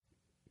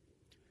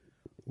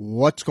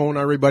What's going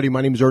on, everybody?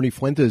 My name is Ernie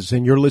Fuentes,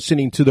 and you're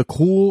listening to the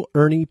Cool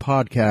Ernie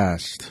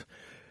Podcast.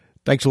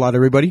 Thanks a lot,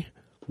 everybody.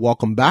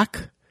 Welcome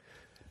back.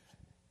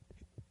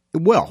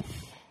 Well,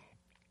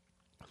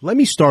 let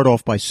me start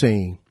off by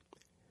saying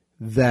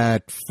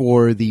that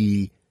for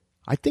I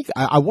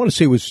want to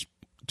say it was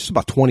just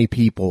about 20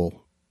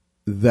 people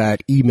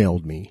that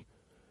emailed me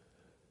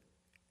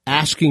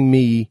asking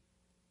me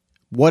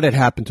what had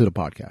happened to the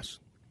podcast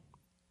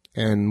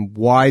and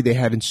why they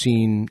hadn't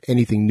seen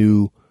anything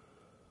new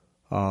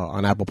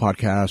on Apple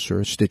Podcasts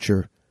or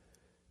Stitcher.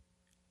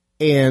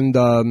 And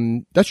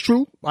that's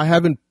true. I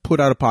haven't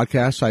put out a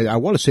podcast. I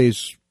want to say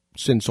it's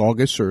since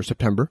August or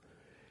September.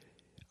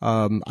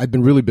 I've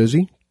been really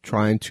busy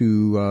trying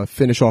to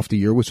finish off the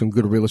year with some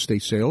good real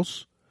estate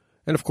sales.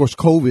 And, of course,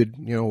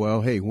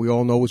 COVID, hey, we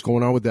all know what's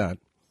going on with that.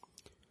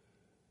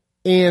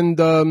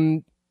 And,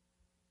 I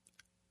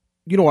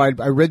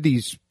read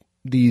these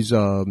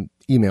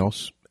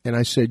emails, and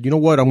I said, you know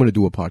what, I'm going to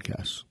do a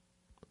podcast.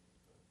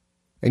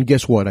 And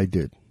guess what? I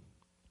did.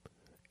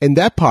 And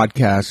that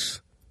podcast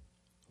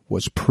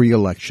was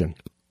pre-election.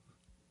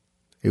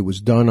 It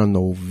was done on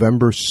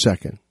November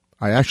 2nd.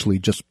 I actually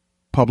just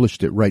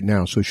published it right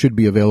now, so it should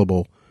be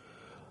available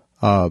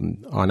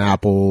on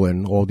Apple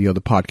and all the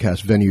other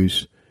podcast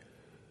venues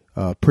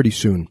pretty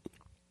soon.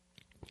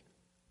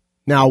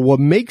 Now, what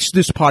makes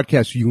this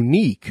podcast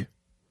unique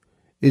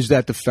is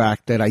that the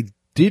fact that I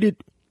did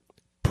it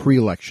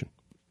pre-election.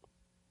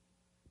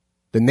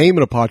 The name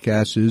of the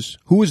podcast is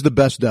Who is the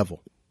Best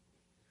Devil?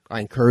 I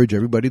encourage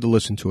everybody to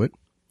listen to it.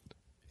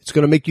 It's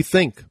going to make you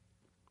think.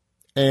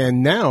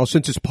 And now,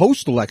 since it's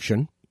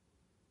post-election,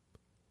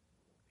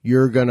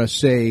 you're going to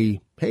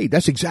say, hey,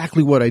 that's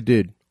exactly what I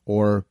did.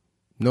 Or,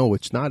 no,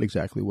 it's not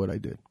exactly what I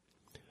did.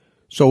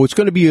 So it's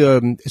going to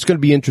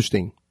be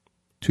interesting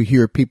to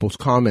hear people's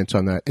comments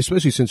on that,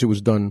 especially since it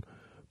was done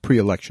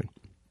pre-election.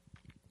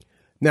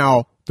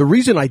 Now, the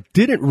reason I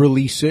didn't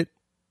release it,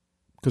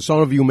 because some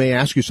of you may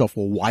ask yourself,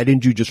 well, why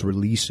didn't you just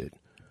release it?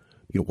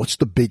 What's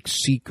the big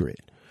secret?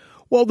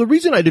 Well, the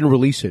reason I didn't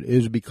release it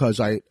is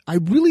because I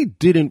really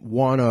didn't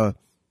want to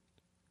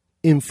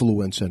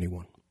influence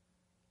anyone.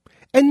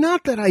 And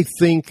not that I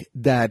think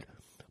that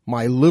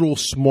my little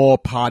small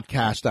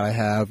podcast that I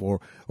have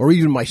or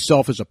even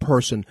myself as a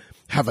person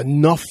have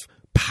enough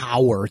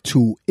power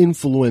to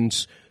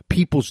influence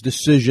people's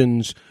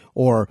decisions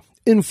or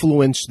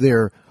influence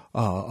their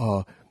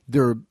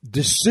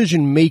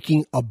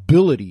decision-making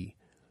ability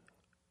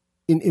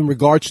in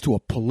regards to a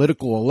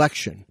political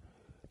election.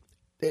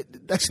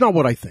 That's not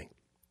what I think.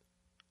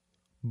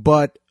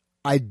 But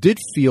I did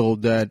feel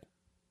that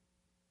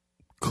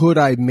could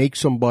I make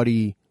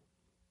somebody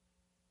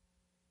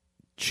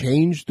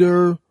change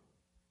their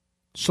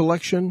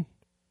selection?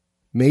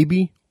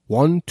 Maybe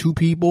 1, 2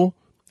 people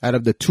out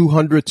of the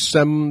 200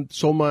 some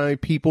many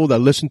people that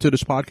listen to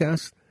this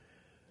podcast.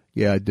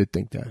 Yeah, I did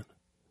think that.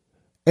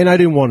 And I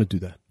didn't want to do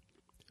that.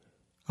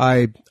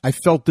 I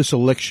felt this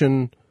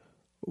election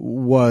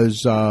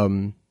was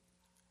a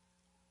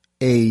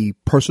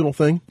personal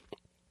thing.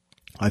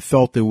 I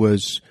felt there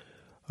was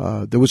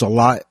a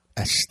lot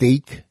at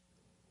stake.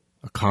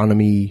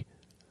 Economy,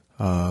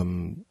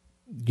 our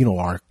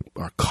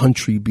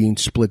country being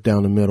split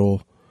down the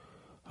middle.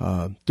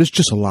 There's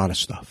just a lot of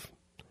stuff.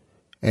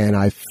 And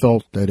I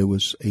felt that it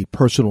was a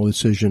personal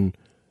decision,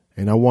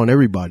 and I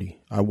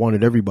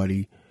wanted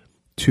everybody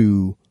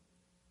to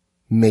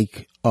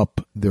make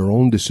up their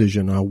own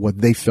decision on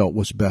what they felt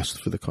was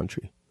best for the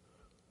country.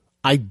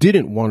 I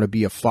didn't want to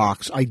be a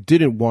Fox. I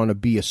didn't want to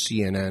be a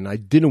CNN. I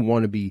didn't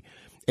want to be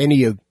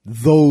any of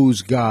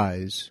those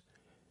guys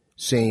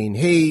saying,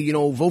 hey,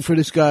 vote for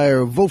this guy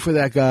or vote for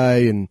that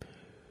guy. And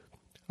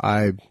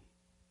I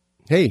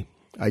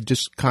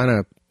just kind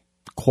of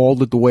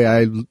called it the way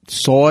I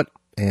saw it.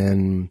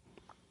 And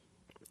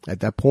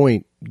at that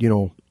point,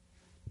 you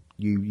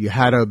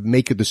had to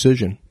make a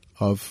decision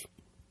of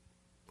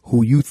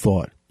who you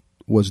thought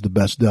was the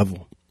best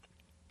devil.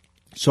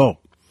 So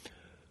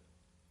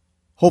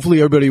hopefully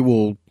everybody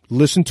will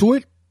listen to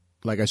it.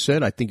 Like I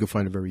said, I think you'll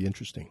find it very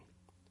interesting.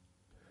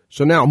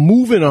 So now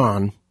moving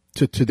on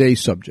to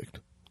today's subject,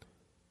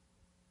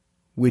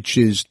 which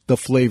is the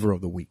flavor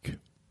of the week.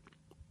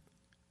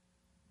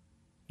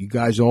 You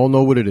guys all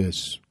know what it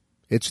is.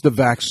 It's the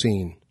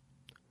vaccine.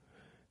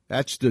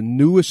 That's the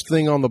newest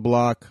thing on the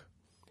block.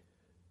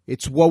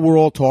 It's what we're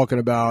all talking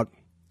about.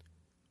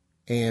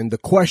 And the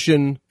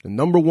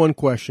number one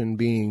question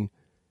being,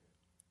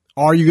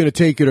 are you going to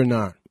take it or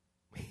not?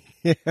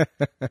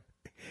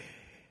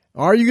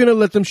 Are you going to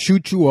let them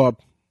shoot you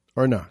up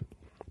or not?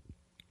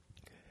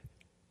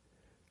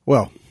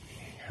 Well,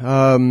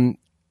 you're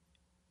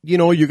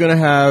going to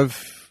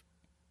have,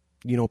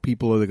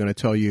 people that are going to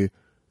tell you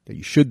that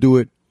you should do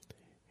it.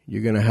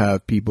 You're going to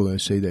have people that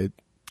say that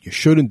you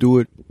shouldn't do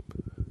it.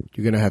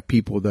 You're going to have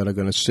people that are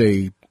going to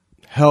say,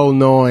 hell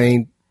no, I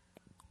ain't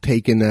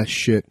taking that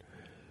shit.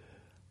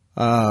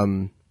 I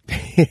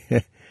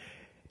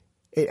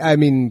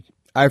mean,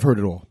 I've heard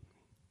it all.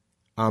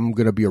 I'm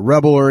going to be a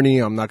rebel, Ernie.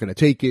 I'm not going to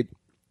take it.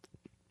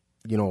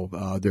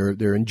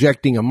 they're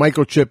injecting a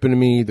microchip into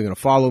me. They're going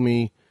to follow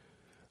me.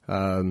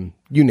 You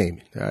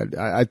name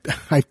it.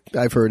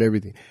 I've heard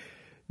everything.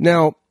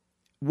 Now,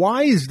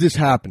 why is this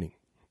happening?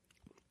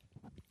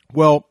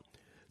 Well,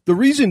 the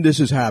reason this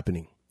is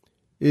happening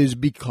is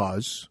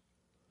because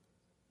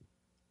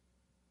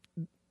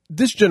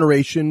this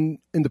generation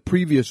and the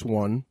previous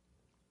one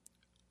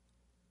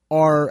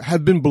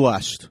have been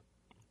blessed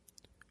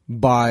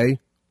by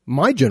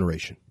my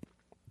generation.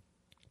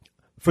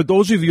 For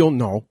those of you who don't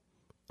know,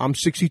 I'm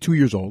 62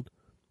 years old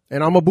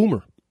and I'm a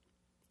boomer.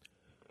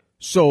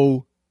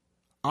 So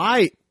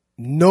I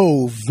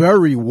know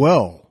very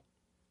well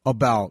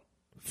about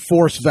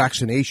forced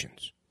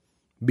vaccinations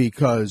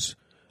because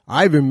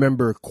I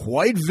remember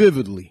quite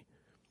vividly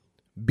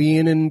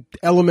being in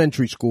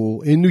elementary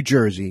school in New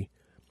Jersey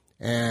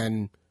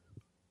and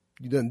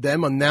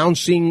them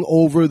announcing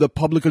over the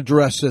public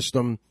address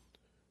system,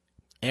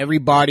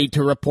 everybody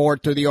to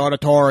report to the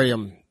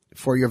auditorium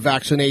for your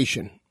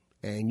vaccination.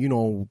 And,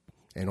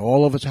 and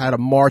all of us had to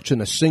march in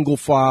a single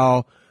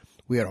file.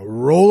 We had to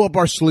roll up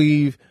our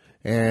sleeve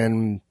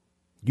and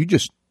you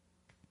just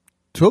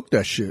took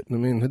that shit. I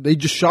mean, they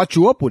just shot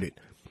you up with it.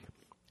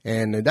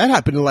 And that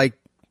happened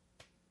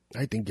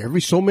I think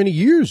every so many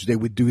years they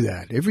would do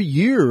that. Every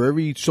year,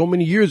 every so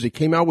many years they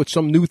came out with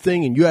some new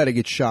thing and you had to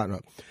get shot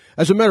up.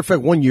 As a matter of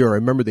fact, one year I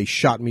remember they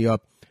shot me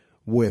up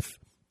with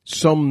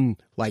some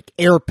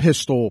air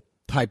pistol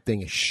type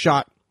thing. It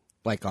shot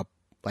like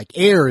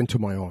air into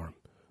my arm.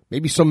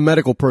 Maybe some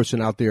medical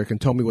person out there can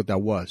tell me what that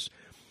was.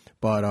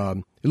 But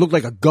it looked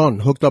like a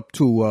gun hooked up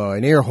to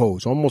an air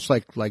hose, almost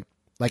like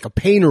a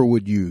painter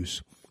would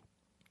use.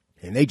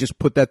 And they just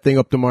put that thing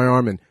up to my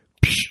arm and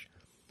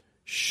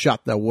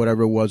shot that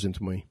whatever it was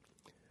into me.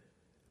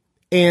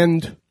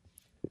 And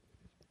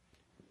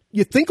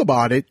you think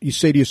about it, you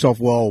say to yourself,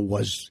 well,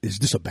 is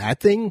this a bad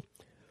thing?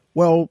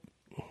 Well,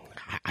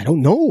 I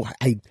don't know.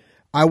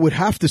 I would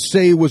have to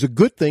say it was a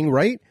good thing,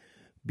 right?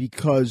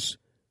 Because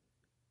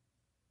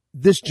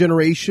this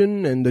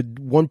generation and the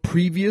one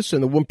previous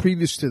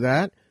to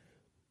that,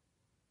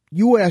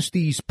 you ask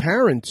these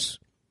parents,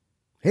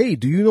 hey,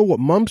 do you know what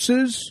mumps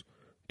is?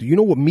 Do you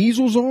know what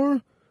measles are?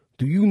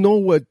 Do you know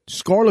what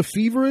scarlet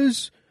fever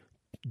is?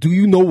 Do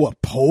you know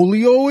what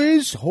polio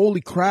is? Holy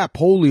crap,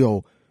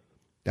 polio.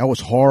 That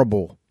was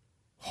horrible.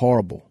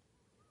 Horrible.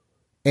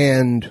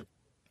 And,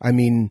 I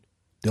mean,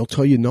 they'll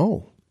tell you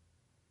no.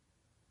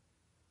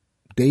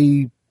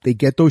 They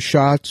get those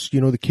shots.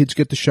 The kids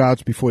get the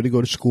shots before they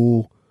go to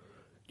school.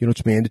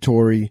 It's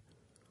mandatory.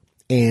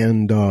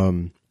 And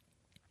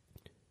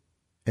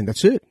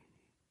that's it.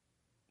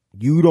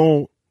 You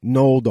don't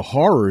know the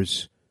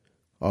horrors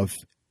of,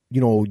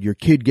 your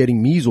kid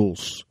getting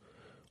measles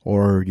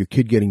or your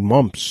kid getting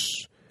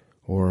mumps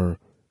or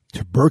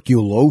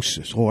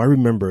tuberculosis. Oh, I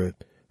remember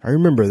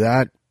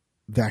that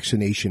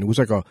vaccination. It was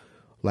like a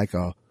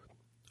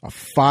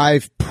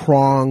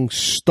 5-prong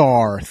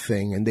star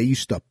thing, and they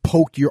used to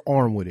poke your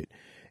arm with it.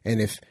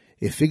 And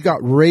if it got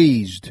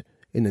raised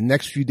in the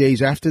next few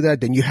days after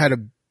that, then you had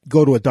to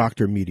go to a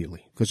doctor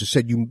immediately because it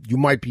said you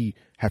might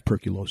have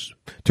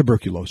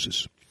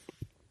tuberculosis.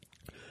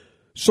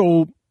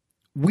 So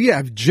we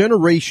have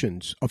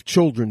generations of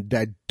children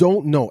that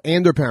don't know,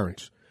 and their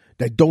parents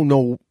that don't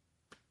know,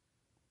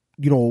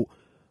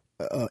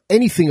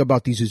 anything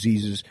about these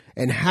diseases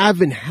and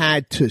haven't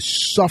had to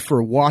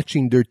suffer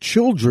watching their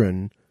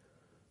children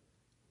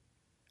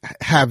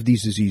have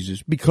these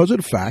diseases because of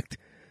the fact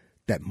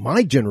that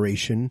my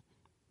generation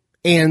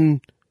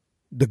and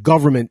the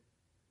government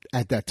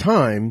at that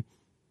time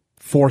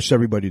forced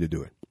everybody to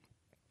do it.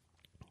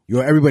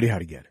 Everybody had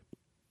to get it.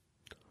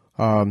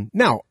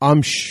 Now,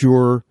 I'm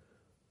sure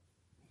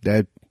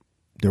that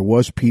there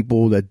was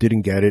people that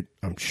didn't get it.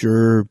 I'm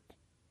sure,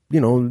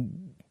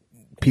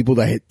 people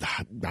that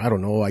I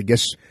don't know, I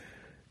guess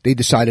they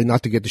decided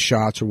not to get the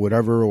shots or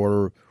whatever,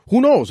 or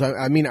who knows?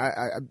 I'm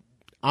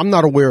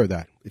not aware of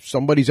that. If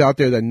somebody's out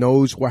there that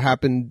knows what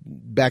happened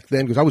back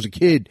then, because I was a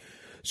kid,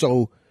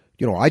 so,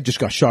 I just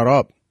got shot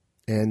up.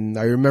 And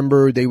I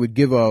remember they would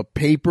give a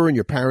paper and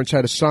your parents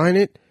had to sign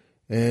it.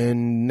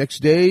 And next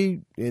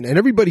day, and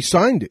everybody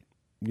signed it.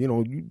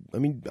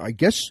 I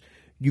guess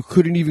you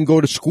couldn't even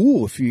go to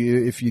school if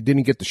you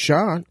didn't get the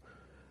shot.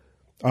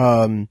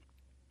 But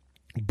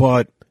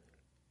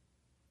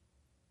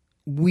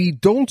we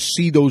don't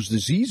see those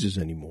diseases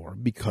anymore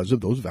because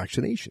of those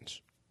vaccinations.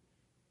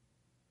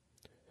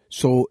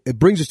 So it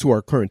brings us to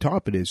our current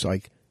topic. It's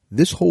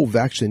this whole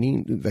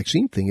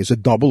vaccine thing is a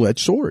double-edged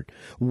sword.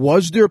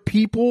 Was there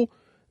people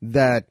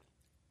that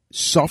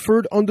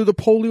suffered under the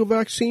polio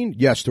vaccine?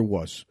 Yes, there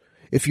was.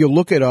 If you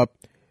look it up,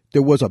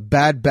 there was a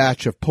bad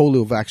batch of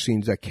polio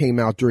vaccines that came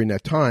out during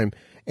that time,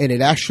 and it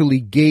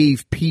actually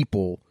gave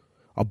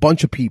a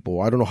bunch of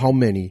people, I don't know how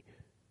many,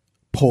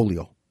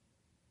 polio.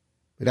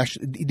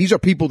 These are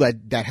people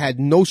that had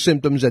no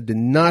symptoms, that did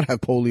not have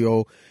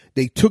polio.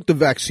 They took the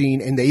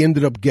vaccine and they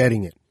ended up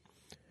getting it.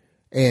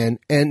 And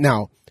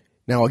now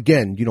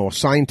again, a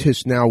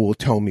scientist now will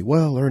tell me,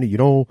 well, Ernie,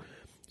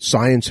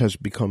 science has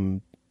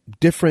become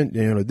different.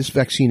 This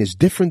vaccine is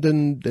different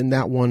than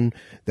that one.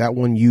 That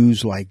one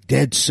used like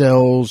dead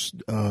cells,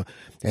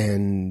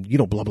 and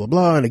blah blah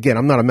blah. And again,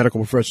 I'm not a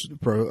medical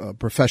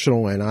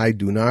professional, and I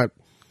do not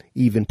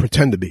even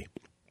pretend to be.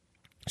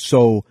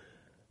 So,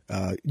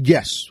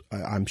 yes,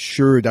 I'm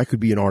sure that could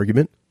be an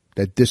argument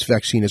that this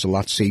vaccine is a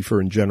lot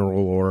safer in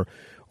general,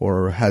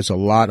 or has a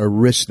lot of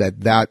risks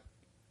that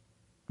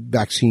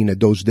vaccine at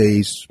those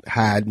days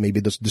had. Maybe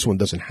this one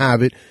doesn't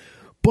have it,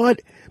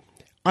 but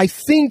I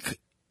think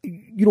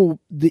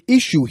the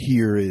issue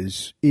here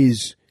is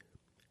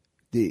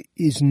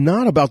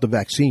not about the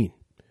vaccine,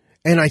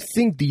 and I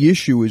think the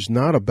issue is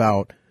not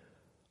about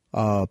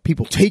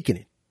people taking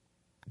it.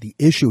 The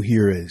issue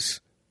here is,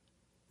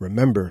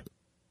 remember,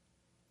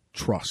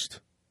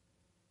 trust.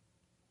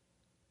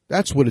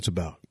 That's what it's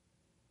about.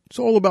 It's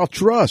all about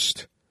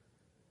trust.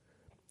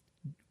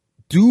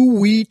 Do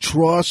we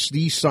trust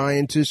these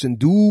scientists, and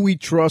do we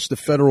trust the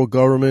federal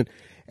government?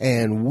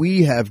 And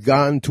we have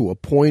gotten to a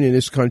point in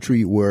this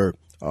country where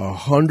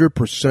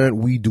 100%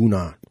 we do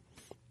not.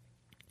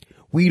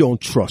 We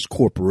don't trust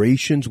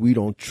corporations. We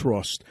don't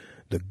trust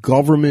the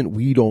government.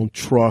 We don't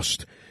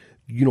trust,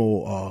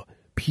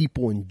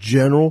 people in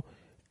general.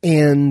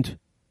 And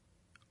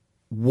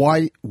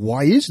why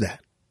is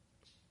that?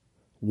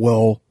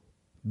 Well,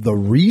 the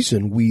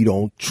reason we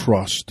don't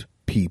trust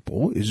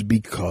people is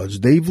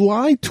because they've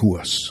lied to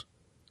us.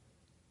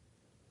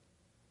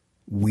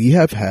 We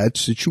have had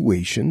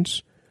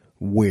situations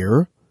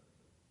where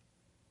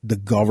the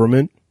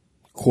government,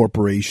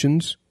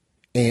 corporations,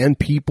 and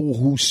people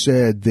who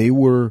said they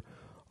were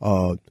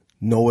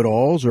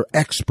know-it-alls or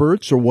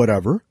experts or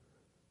whatever,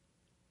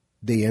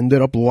 they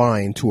ended up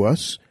lying to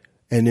us.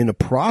 And in the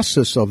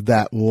process of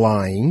that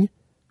lying,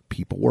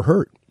 people were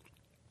hurt.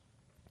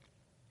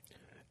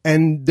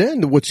 And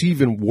then what's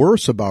even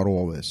worse about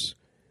all this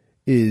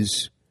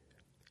is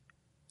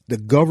the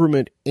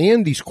government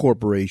and these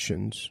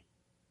corporations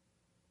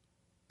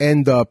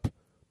end up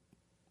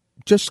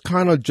just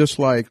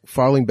like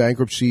filing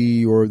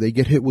bankruptcy, or they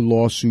get hit with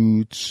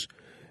lawsuits,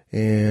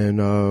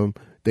 and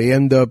they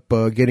end up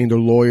getting their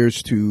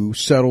lawyers to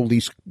settle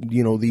these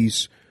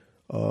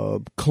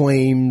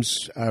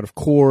claims out of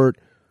court.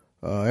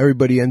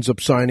 Everybody ends up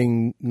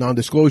signing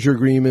non-disclosure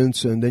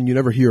agreements, and then you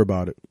never hear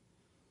about it.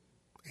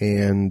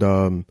 And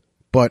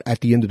but at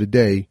the end of the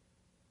day,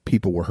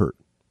 people were hurt.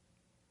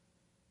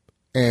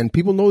 And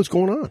people know what's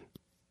going on.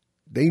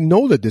 They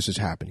know that this is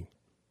happening.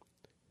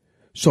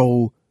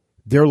 So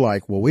they're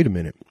like, well, wait a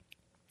minute.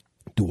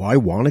 Do I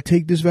want to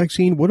take this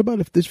vaccine? What about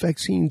if this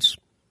vaccine's,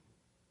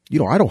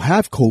 I don't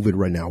have COVID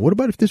right now. What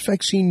about if this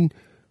vaccine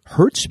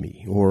hurts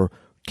me or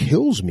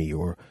kills me?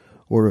 Or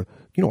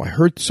I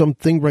heard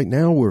something right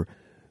now where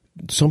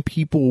some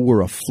people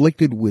were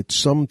afflicted with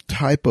some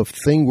type of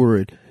thing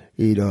where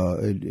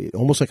it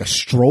almost like a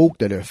stroke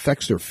that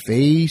affects their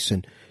face.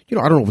 And,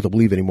 I don't know what to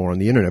believe anymore on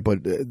the internet, but,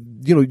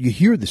 you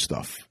hear this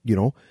stuff,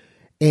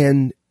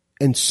 and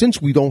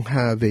since we don't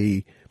have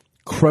a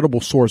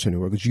credible source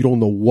anywhere, because you don't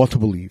know what to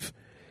believe,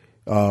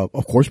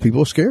 of course,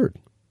 people are scared.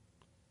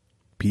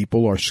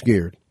 People are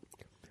scared.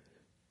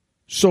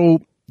 So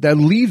that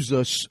leaves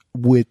us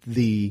with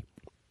the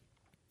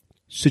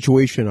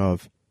situation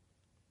of,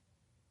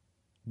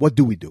 what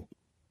do we do?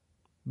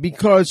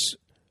 Because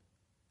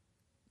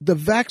the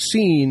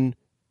vaccine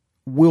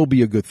will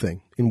be a good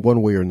thing in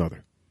one way or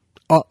another.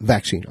 A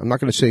vaccine. I'm not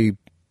going to say,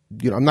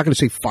 I'm not going to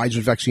say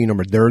Pfizer's vaccine or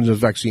Moderna's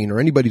vaccine or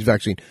anybody's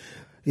vaccine.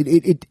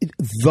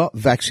 The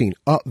vaccine,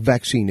 a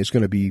vaccine is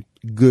going to be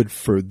good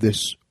for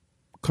this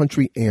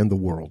country and the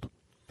world.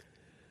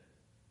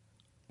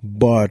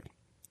 But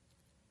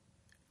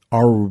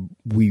are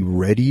we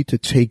ready to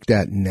take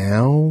that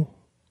now?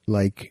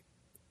 Like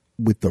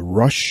with the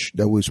rush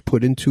that was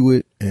put into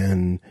it,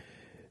 and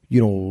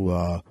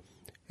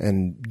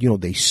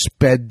they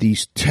sped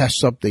these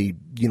tests up. They,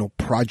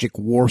 Project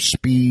Warp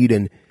Speed.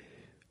 And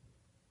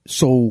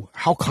so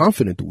how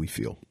confident do we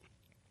feel?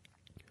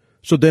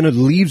 So then it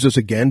leaves us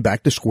again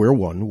back to square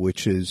one,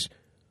 which is,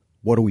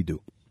 what do we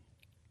do?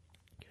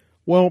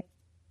 Well,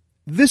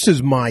 this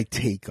is my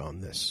take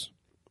on this.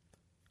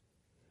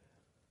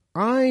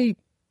 I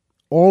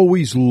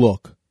always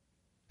look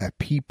at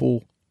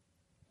people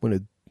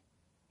when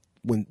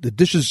the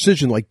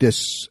decision like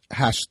this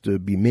has to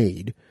be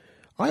made.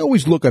 I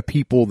always look at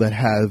people that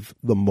have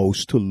the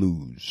most to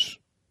lose.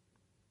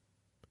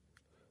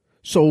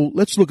 So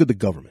let's look at the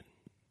government.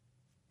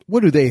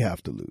 What do they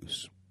have to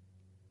lose?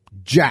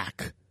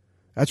 Jack.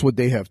 That's what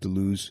they have to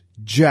lose.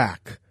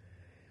 Jack.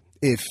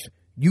 If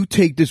you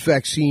take this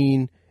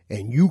vaccine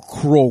and you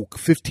croak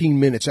 15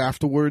 minutes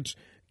afterwards,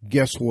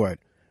 guess what?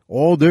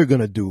 All they're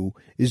going to do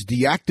is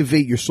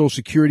deactivate your social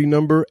security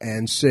number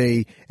and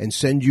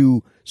send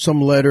you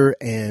some letter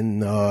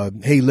and,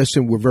 hey,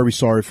 listen, we're very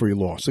sorry for your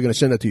loss. They're going to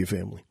send that to your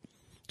family.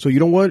 So you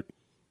know what?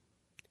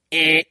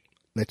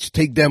 Let's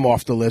take them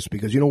off the list,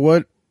 because you know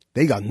what?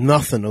 They got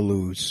nothing to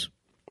lose.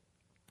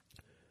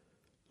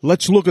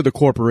 Let's look at the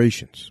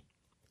corporations.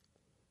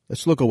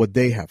 Let's look at what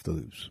they have to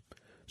lose.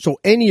 So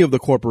any of the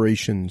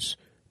corporations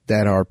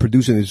that are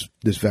producing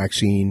this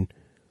vaccine,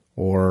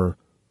 or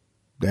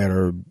that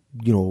are,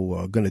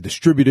 going to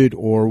distribute it,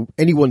 or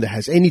anyone that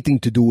has anything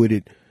to do with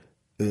it,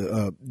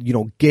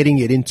 getting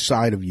it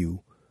inside of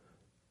you.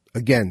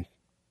 Again,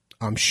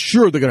 I'm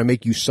sure they're going to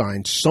make you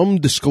sign some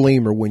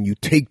disclaimer when you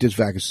take this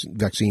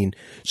vaccine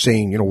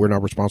saying, we're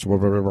not responsible,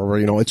 blah, blah,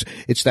 blah, blah.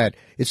 It's that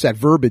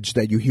verbiage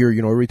that you hear,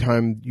 every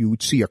time you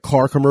see a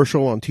car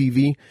commercial on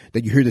TV,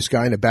 that you hear this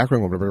guy in the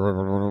background, blah, blah, blah,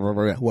 blah, blah,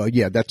 blah. Well,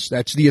 yeah,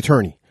 that's the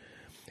attorney.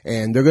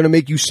 And they're going to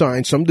make you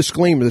sign some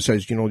disclaimer that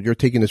says, you're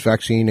taking this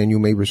vaccine and you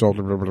may result,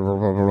 blah, blah, blah,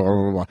 blah, blah,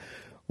 blah, blah.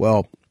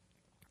 Well,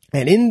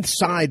 and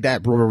inside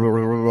that, blah, blah, blah,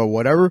 blah, blah,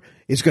 whatever,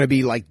 is going to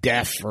be like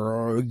death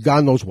or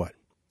God knows what.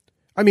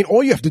 I mean,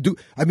 all you have to do,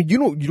 you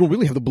don't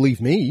really have to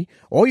believe me.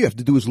 All you have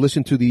to do is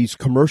listen to these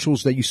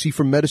commercials that you see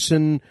for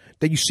medicine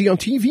that you see on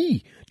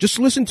TV. Just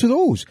listen to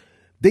those.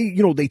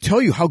 They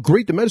tell you how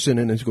great the medicine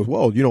is. And it goes,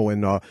 well,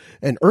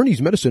 and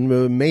Ernie's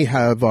medicine may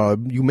have,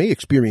 you may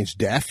experience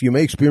death. You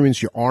may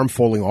experience your arm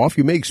falling off.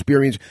 You may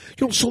experience,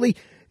 so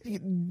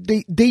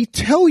they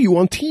tell you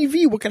on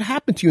TV what can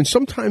happen to you. And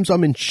sometimes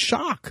I'm in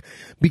shock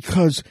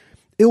because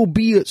it'll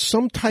be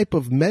some type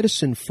of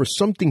medicine for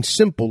something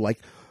simple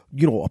like,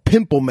 a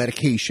pimple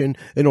medication,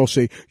 and I'll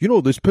say,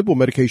 this pimple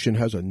medication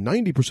has a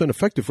 90%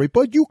 effective rate,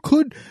 but you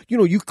could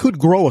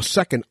grow a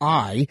second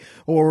eye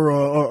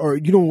or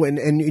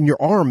and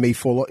your arm may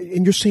fall,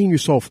 and you're saying to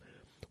yourself,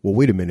 well,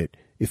 wait a minute,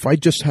 if I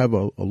just have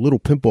a little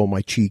pimple on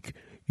my cheek,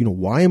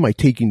 why am I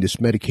taking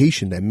this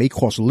medication that may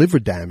cause liver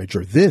damage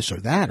or this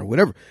or that or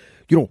whatever,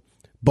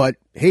 but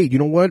hey, you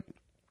know what?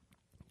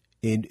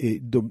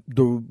 The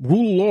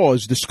rule of law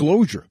is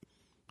disclosure.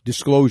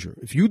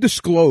 If you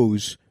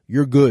disclose,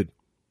 you're good.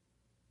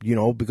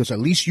 Because at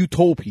least you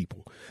told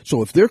people.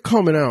 So if they're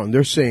coming out and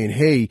they're saying,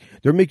 hey,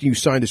 they're making you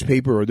sign this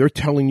paper, or they're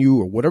telling you,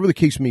 or whatever the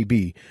case may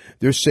be,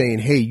 they're saying,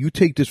 hey, you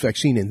take this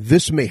vaccine and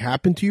this may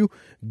happen to you,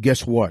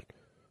 guess what?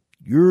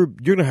 You're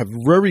going to have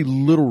very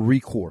little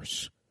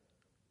recourse.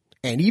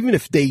 And even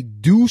if they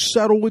do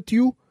settle with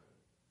you,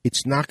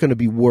 it's not going to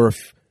be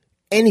worth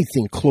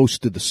anything close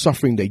to the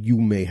suffering that you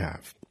may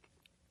have.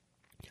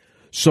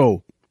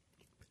 So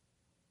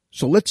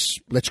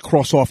let's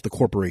cross off the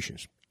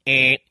corporations.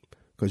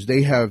 Because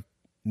they have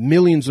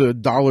millions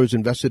of dollars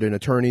invested in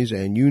attorneys,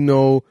 and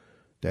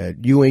that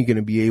you ain't going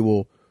to be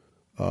able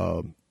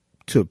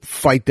to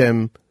fight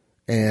them,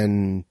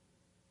 and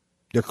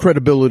their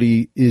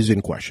credibility is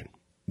in question.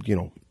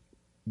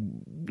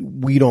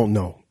 We don't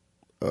know.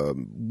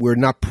 We're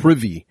not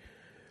privy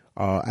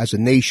as a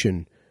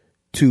nation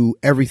to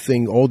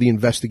everything, all the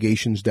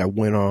investigations that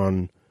went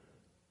on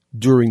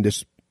during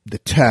the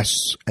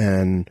tests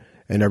and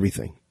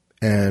everything.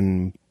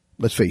 And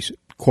let's face it,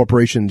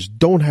 corporations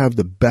don't have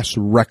the best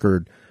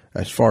record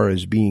as far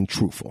as being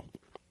truthful.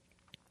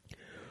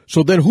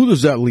 So then who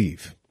does that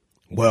leave?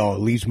 Well,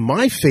 it leaves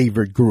my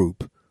favorite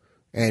group,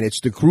 and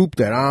it's the group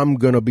that I'm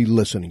going to be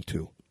listening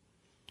to.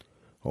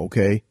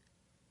 Okay?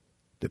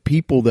 The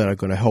people that are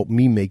going to help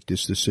me make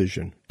this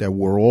decision that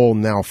we're all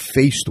now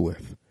faced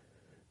with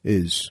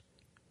is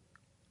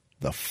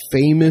the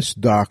famous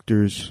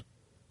doctors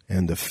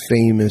and the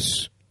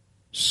famous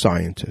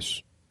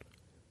scientists.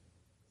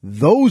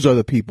 Those are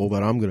the people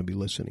that I'm going to be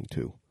listening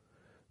to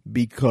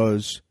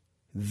because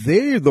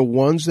they're the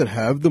ones that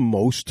have the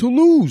most to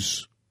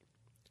lose.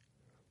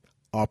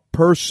 A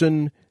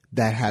person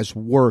that has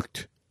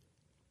worked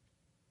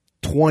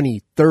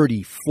 20,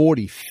 30,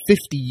 40,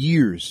 50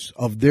 years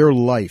of their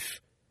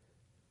life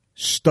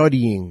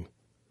studying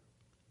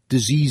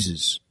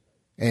diseases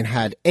and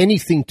had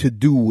anything to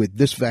do with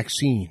this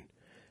vaccine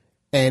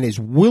and is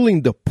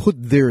willing to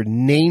put their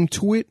name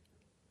to it,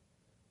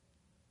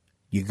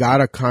 you got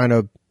to kind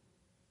of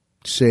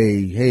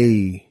say,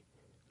 hey,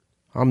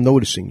 I'm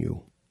noticing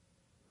you.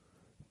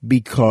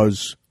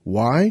 Because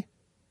why?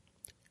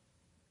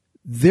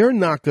 They're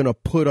not going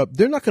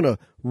to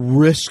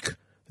risk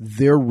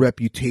their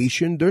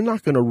reputation. They're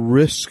not going to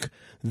risk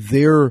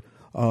their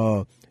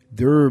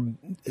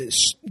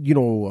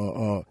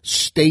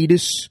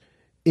status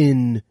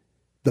in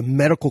the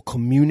medical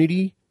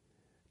community.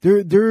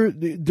 They're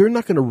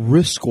not going to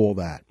risk all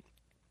that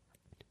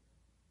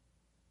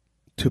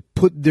to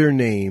put their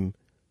name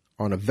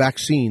on a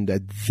vaccine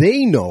that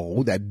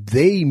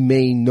they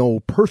may know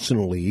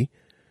personally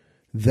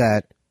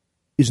that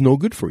is no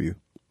good for you.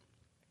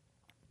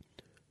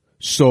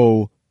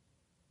 So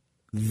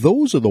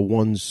those are the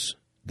ones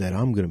that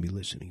I'm going to be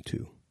listening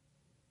to.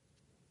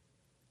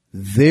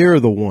 They're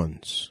the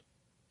ones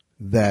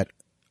that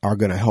are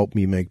going to help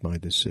me make my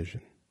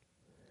decision.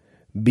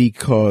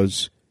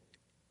 Because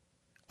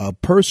a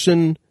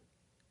person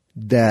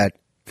that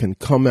can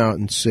come out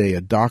and say,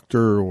 a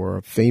doctor or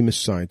a famous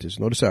scientist,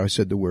 notice how I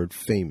said the word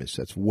famous,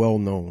 that's well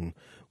known,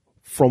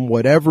 from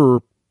whatever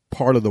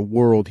part of the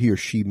world he or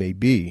she may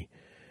be,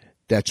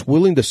 that's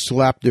willing to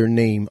slap their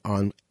name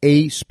on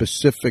a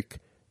specific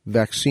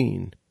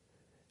vaccine,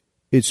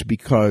 it's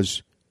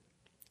because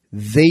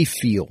they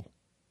feel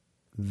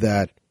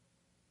that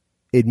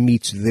it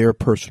meets their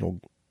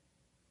personal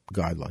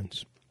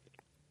guidelines.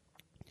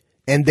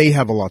 And they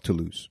have a lot to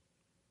lose.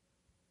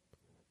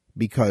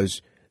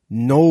 Because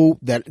know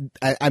that,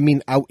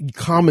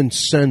 common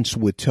sense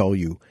would tell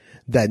you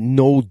that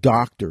no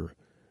doctor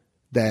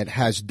that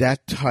has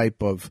that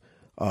type of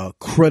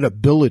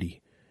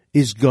credibility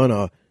is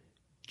gonna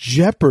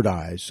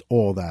jeopardize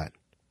all that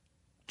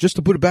just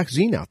to put a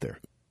vaccine out there.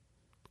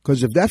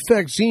 Because if that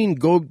vaccine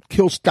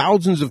kills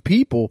thousands of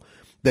people,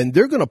 then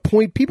people are going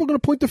to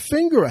point the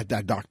finger at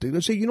that doctor.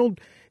 They'll say,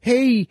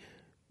 hey,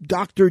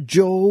 Dr.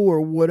 Joe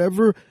or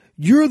whatever,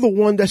 you're the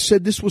one that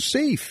said this was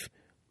safe.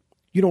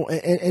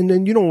 And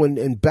then,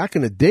 and back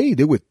in the day,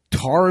 they would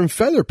tar and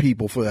feather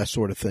people for that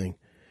sort of thing.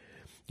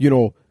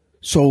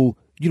 So,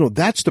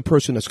 that's the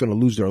person that's going to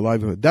lose their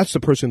livelihood. That's the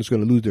person that's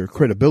going to lose their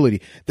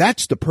credibility.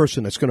 That's the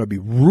person that's going to be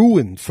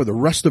ruined for the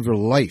rest of their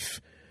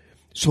life.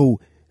 So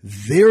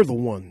they're the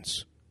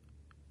ones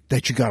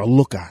that you got to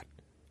look at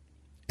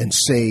and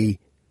say,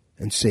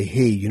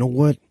 hey, you know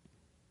what?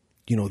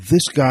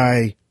 This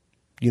guy,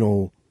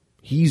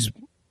 he's,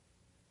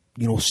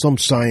 some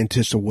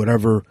scientist or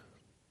whatever.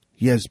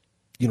 He has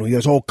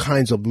all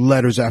kinds of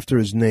letters after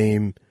his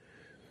name.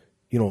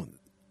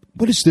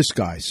 What does this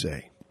guy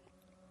say?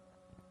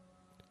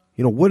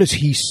 What does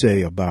he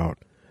say about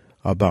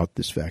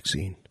this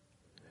vaccine?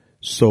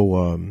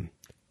 So,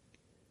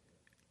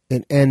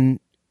 and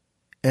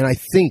I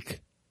think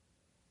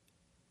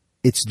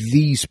it's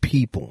these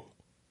people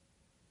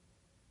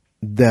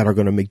that are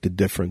going to make the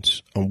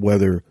difference on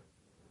whether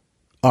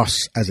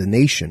us as a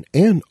nation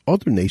and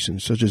other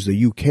nations such as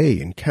the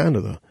UK and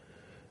Canada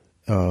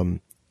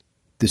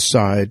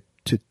decide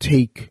to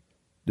take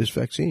this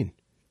vaccine.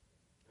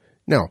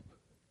 Now,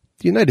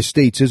 the United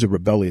States is a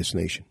rebellious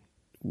nation.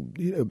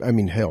 I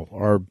mean, hell,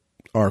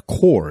 our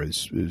core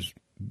is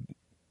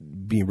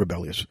being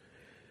rebellious.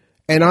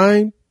 And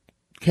I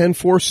can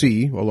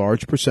foresee a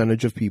large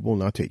percentage of people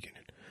not taking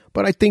it.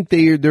 But I think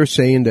they're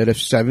saying that if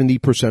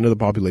 70% of the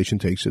population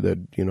takes it,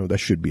 that, that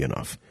should be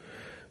enough.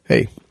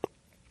 Hey,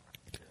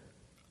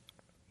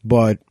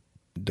 but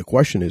the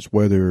question is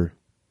whether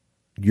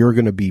you're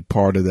going to be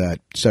part of that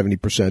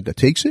 70% that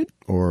takes it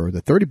or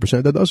the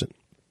 30% that doesn't.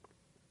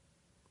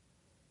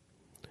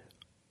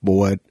 But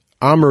what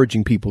I'm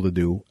urging people to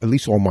do, at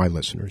least all my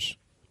listeners,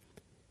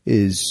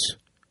 is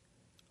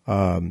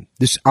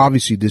this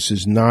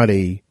is not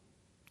a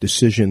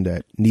decision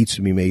that needs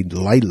to be made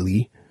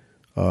lightly.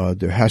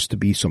 There has to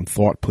be some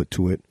thought put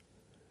to it.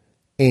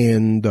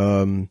 And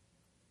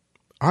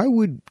I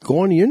would go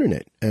on the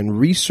internet and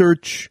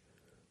research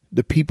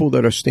the people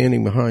that are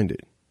standing behind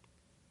it.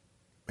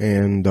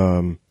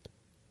 And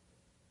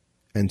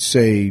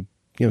say,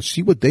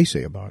 see what they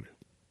say about it.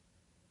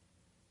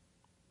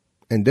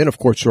 And then, of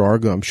course,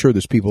 I'm sure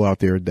there's people out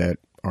there that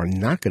are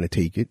not going to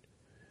take it.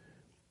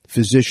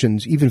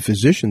 Even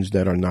physicians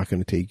that are not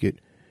going to take it.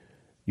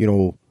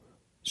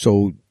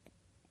 So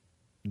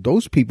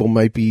those people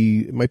might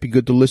be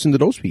good to listen to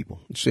those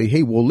people and say,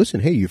 hey, well, listen,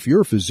 hey, if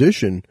you're a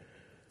physician,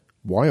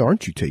 why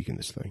aren't you taking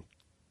this thing?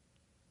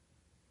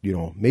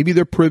 Maybe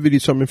they're privy to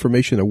some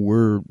information that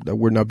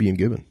we're not being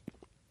given.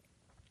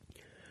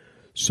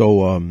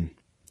 So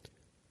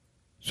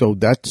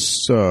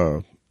that's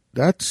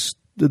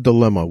the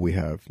dilemma we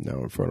have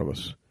now in front of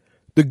us.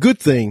 The good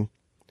thing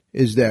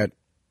is that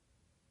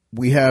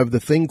we have the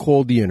thing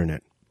called the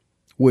internet,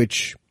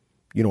 which,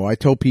 I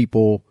tell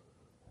people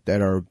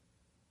that are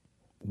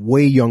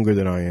way younger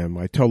than I am.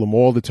 I tell them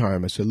all the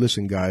time. I said,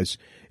 listen, guys,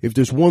 if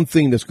there's one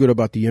thing that's good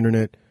about the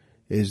internet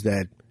is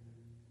that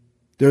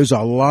there's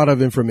a lot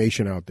of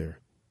information out there.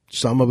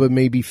 Some of it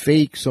may be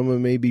fake. Some of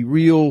it may be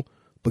real.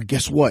 But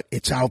guess what?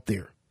 It's out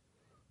there.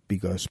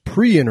 Because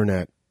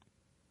pre-internet,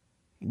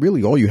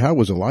 really all you had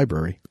was a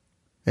library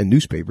and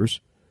newspapers.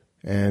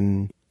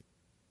 And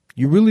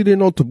you really didn't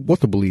know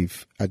what to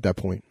believe at that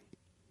point.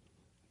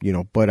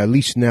 But at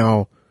least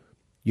now,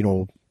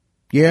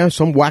 yeah,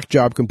 some whack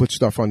job can put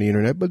stuff on the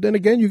internet. But then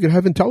again, you can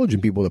have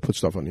intelligent people that put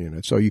stuff on the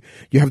internet. So you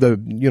have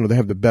they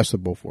have the best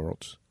of both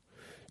worlds.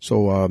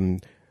 So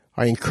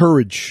I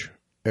encourage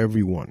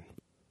everyone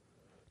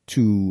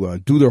to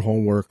do their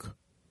homework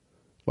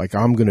like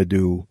I'm going to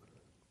do.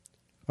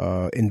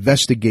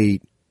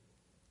 Investigate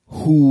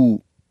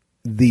who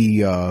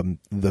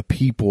the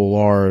people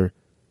are,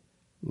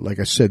 like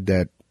I said,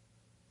 that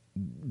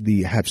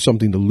have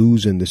something to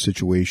lose in this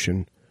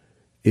situation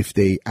if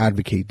they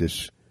advocate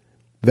this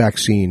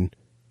vaccine,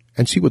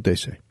 and see what they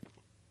say.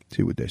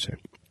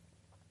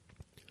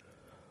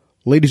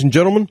 Ladies and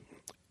gentlemen,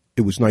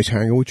 it was nice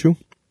hanging with you.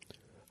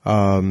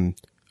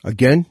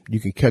 Again,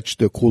 you can catch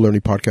the Cool Learning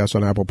Podcast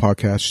on Apple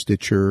Podcasts,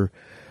 Stitcher,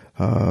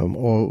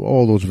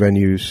 all those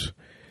venues.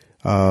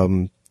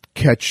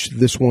 Catch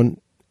this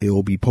one. It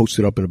will be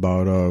posted up in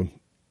about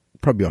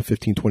probably about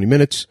 15, 20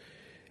 minutes.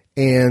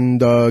 And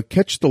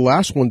catch the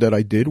last one that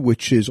I did,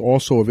 which is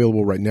also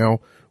available right now,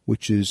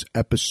 which is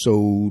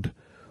episode,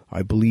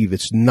 I believe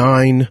it's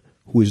 9,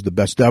 Who is the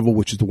Best Devil,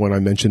 which is the one I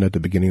mentioned at the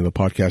beginning of the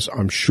podcast.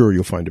 I'm sure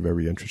you'll find it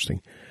very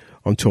interesting.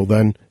 Until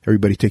then,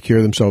 everybody take care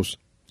of themselves.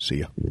 See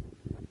ya.